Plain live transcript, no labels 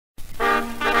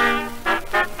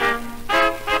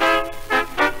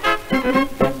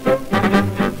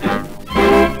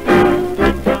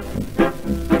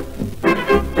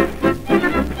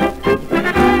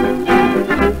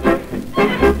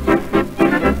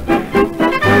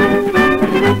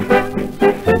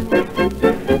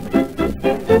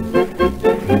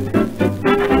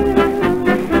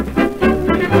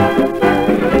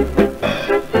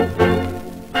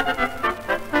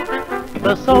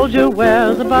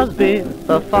Busby,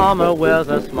 the farmer, wears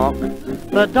a smock.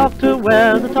 The doctor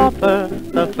wears a topper,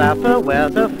 the flapper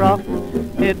wears a frock.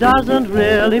 It doesn't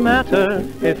really matter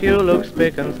if you look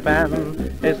spick and span.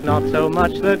 It's not so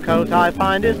much the coat I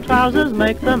find, his trousers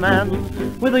make the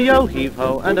man. With a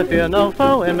yo-heave-ho and a fear no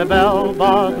foe in my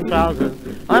bell-bottom trousers.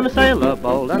 I'm a sailor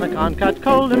bold and I can't catch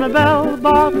cold in my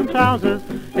bell-bottom trousers.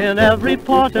 In every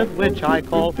port at which I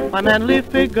call, my manly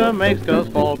figure makes girls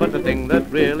fall. But the thing that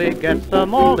really gets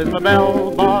them all is my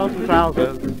bell-bottom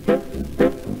trousers.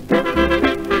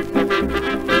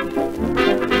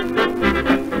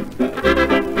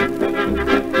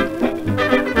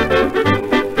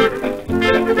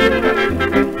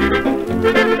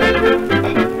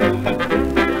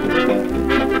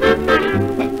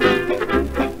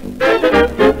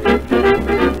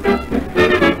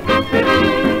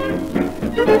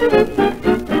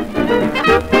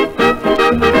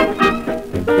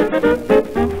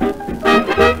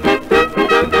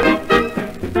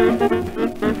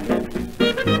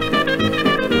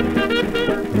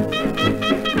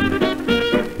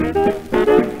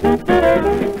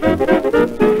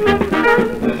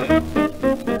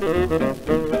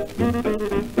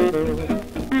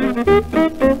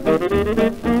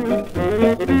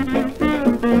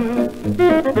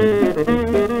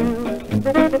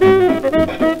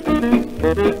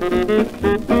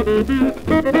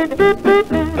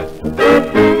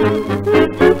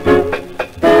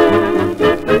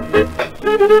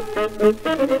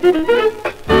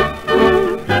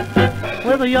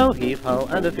 With a yo-heave-ho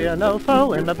and a fear no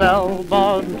foe in my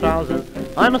bell-bottom trousers.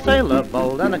 I'm a sailor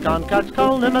bold and I can't catch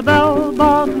cold in my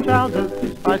bell-bottom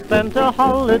trousers. I spent a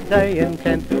holiday in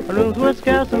Kent, rooms were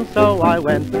scarce and so I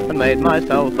went and made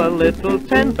myself a little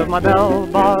tent of my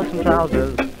bell-bottom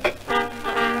trousers.